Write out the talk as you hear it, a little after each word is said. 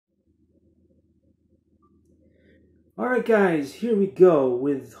Alright guys, here we go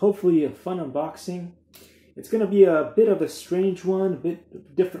with hopefully a fun unboxing. It's going to be a bit of a strange one, a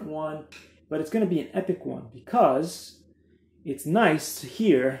bit different one, but it's going to be an epic one because it's nice to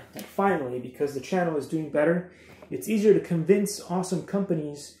hear that finally, because the channel is doing better, it's easier to convince awesome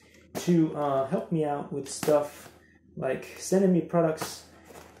companies to help me out with stuff like sending me products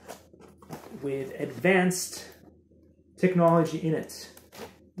with advanced technology in it.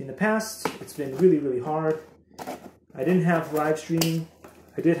 In the past, it's been really hard. I didn't have live streaming.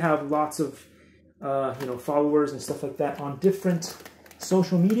 I did have lots of followers and stuff like that on different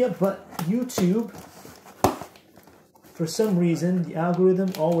social media, but YouTube, for some reason, the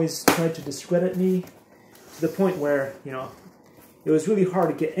algorithm always tried to discredit me to the point where, it was really hard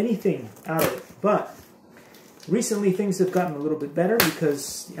to get anything out of it. But recently things have gotten a little bit better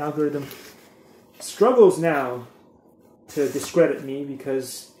because the algorithm struggles now to discredit me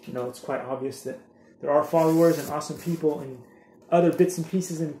because, it's quite obvious that there are followers and awesome people and other bits and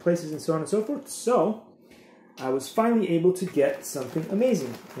pieces and places and so on and so forth. So I was finally able to get something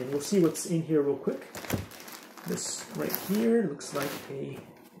amazing. And we'll see what's in here real quick. This right here looks like a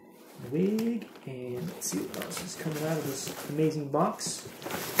wig. And let's see what else is coming out of this amazing box.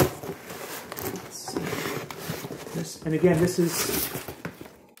 Let's see. And again, this is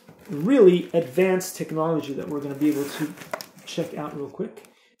really advanced technology that we're going to be able to check out real quick.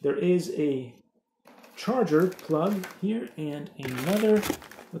 There is a charger plug here and another,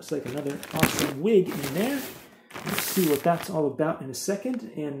 looks like another awesome wig in there. Let's see what that's all about in a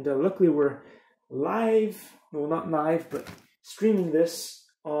second. And luckily we're live, well, not live, but streaming this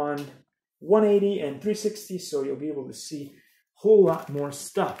on 180 and 360, so you'll be able to see a whole lot more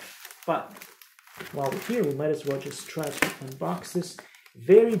stuff. But while we're here, we might as well just try to unbox this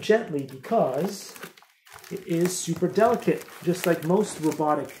very gently because it is super delicate, just like most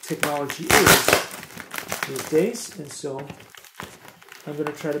robotic technology is these days. And so I'm going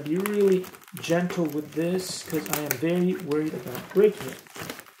to try to be really gentle with this because I am very worried about breaking it.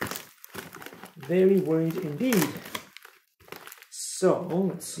 Very worried indeed. So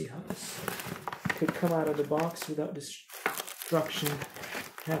let's see how this could come out of the box without destruction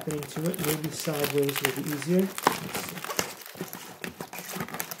happening to it. Maybe sideways will be easier. Let's see.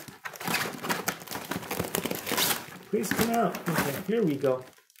 Please come out. Okay, here we go.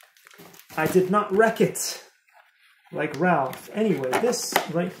 I did not wreck it like Ralph. Anyway, this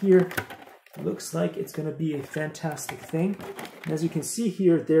right here looks like it's going to be a fantastic thing. And as you can see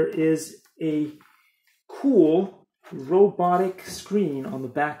here, there is a cool robotic screen on the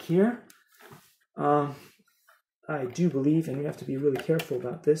back here. I do believe, and you have to be really careful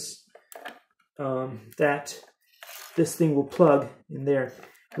about this, that this thing will plug in there.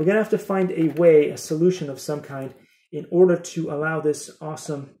 We're going to have to find a way, a solution of some kind, in order to allow this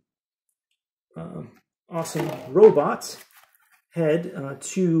awesome robot head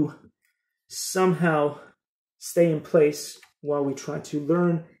to somehow stay in place while we try to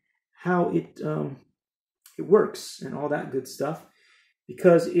learn how it works and all that good stuff,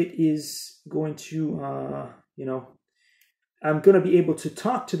 because it is going to I'm going to be able to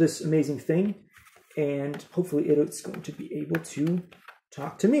talk to this amazing thing, and hopefully it's going to be able to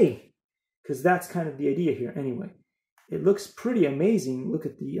talk to me, because that's kind of the idea here. Anyway, it looks pretty amazing. Look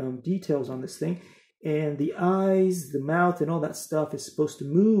at the details on this thing. And the eyes, the mouth, and all that stuff is supposed to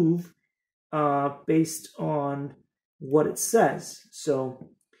move based on what it says. So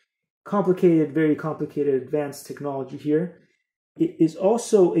complicated, very complicated, advanced technology here. It is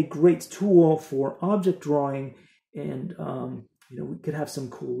also a great tool for object drawing, and we could have some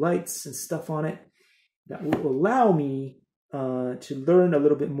cool lights and stuff on it that will allow me to learn a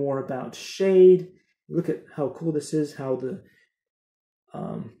little bit more about shade. Look at how cool this is, how the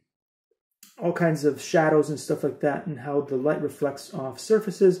all kinds of shadows and stuff like that, and how the light reflects off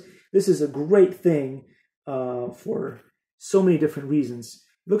surfaces. This is a great thing for so many different reasons.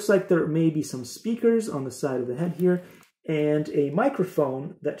 Looks like there may be some speakers on the side of the head here, and a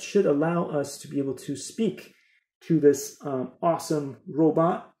microphone that should allow us to be able to speak to this awesome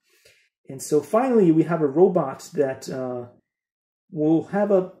robot. And so finally we have a robot that will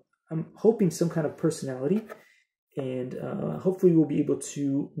have I'm hoping some kind of personality, and hopefully we'll be able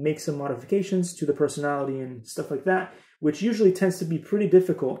to make some modifications to the personality and stuff like that, which usually tends to be pretty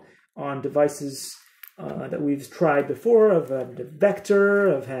difficult on devices that we've tried before. I've had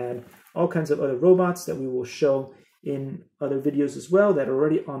Vector, I've had all kinds of other robots that we will show in other videos as well that are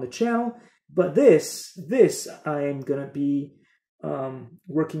already on the channel. But this I am going to be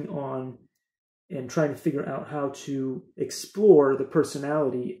working on and trying to figure out how to explore the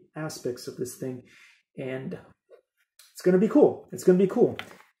personality aspects of this thing. And it's going to be cool. It's going to be cool.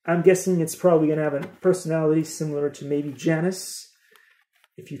 I'm guessing it's probably going to have a personality similar to maybe Janice,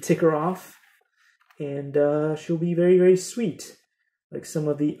 if you tick her off. And she'll be very, very sweet, like some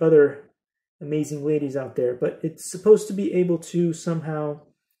of the other amazing ladies out there. But it's supposed to be able to somehow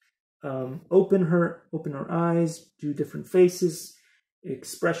open her eyes, do different faces,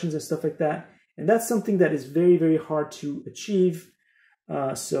 expressions and stuff like that. And that's something that is very, very hard to achieve.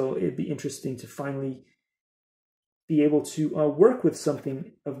 So it'd be interesting to finally be able to work with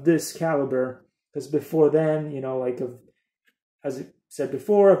something of this caliber. Because before then, you know, like as I said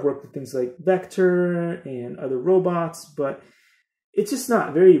before, I've worked with things like Vector and other robots, but it's just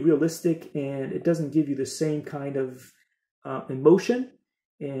not very realistic, and it doesn't give you the same kind of emotion.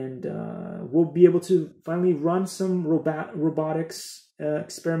 And we'll be able to finally run some robotics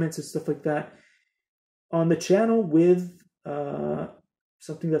experiments and stuff like that on the channel with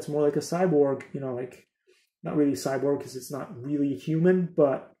something that's more like a cyborg, you know, like not really cyborg because it's not really human,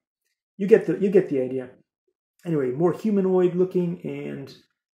 but you get the idea. Anyway, more humanoid looking, and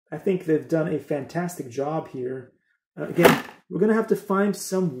I think they've done a fantastic job here. Again, we're going to have to find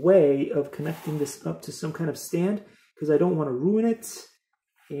some way of connecting this up to some kind of stand because I don't want to ruin it,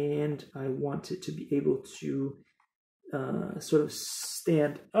 and I want it to be able to sort of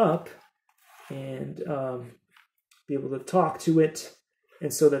stand up and be able to talk to it,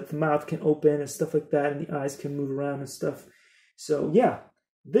 and so that the mouth can open and stuff like that, and the eyes can move around and stuff. So yeah.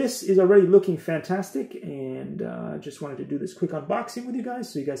 This is already looking fantastic, and I just wanted to do this quick unboxing with you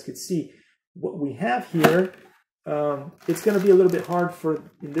guys so you guys could see what we have here. It's going to be a little bit hard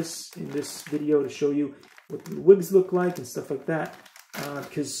in this video to show you what the wigs look like and stuff like that,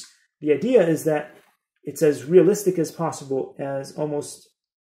 because the idea is that it's as realistic as possible, as almost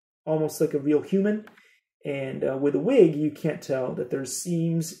like a real human. And with a wig, you can't tell that there's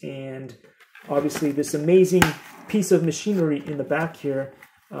seams, and obviously this amazing piece of machinery in the back here.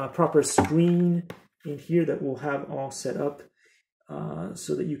 Proper screen in here that we'll have all set up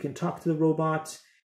so that you can talk to the robot.